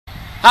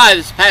Hi,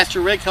 this is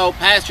Pastor Rick Hope,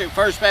 pastor at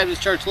First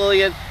Baptist Church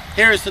Lillian.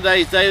 Here is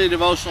today's daily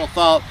devotional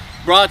thought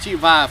brought to you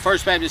by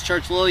First Baptist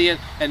Church Lillian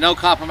and No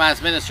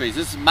Compromise Ministries.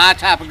 This is my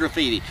type of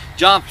graffiti.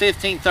 John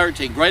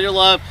 15:13. Greater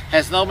love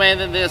has no man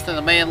than this, than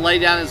a man lay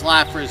down his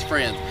life for his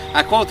friends.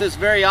 I quote this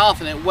very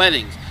often at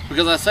weddings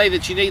because I say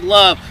that you need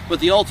love, but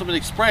the ultimate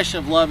expression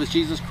of love is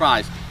Jesus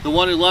Christ, the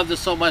one who loved us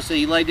so much that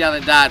he laid down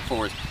and died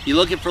for us. You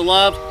looking for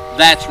love?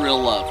 That's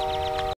real love.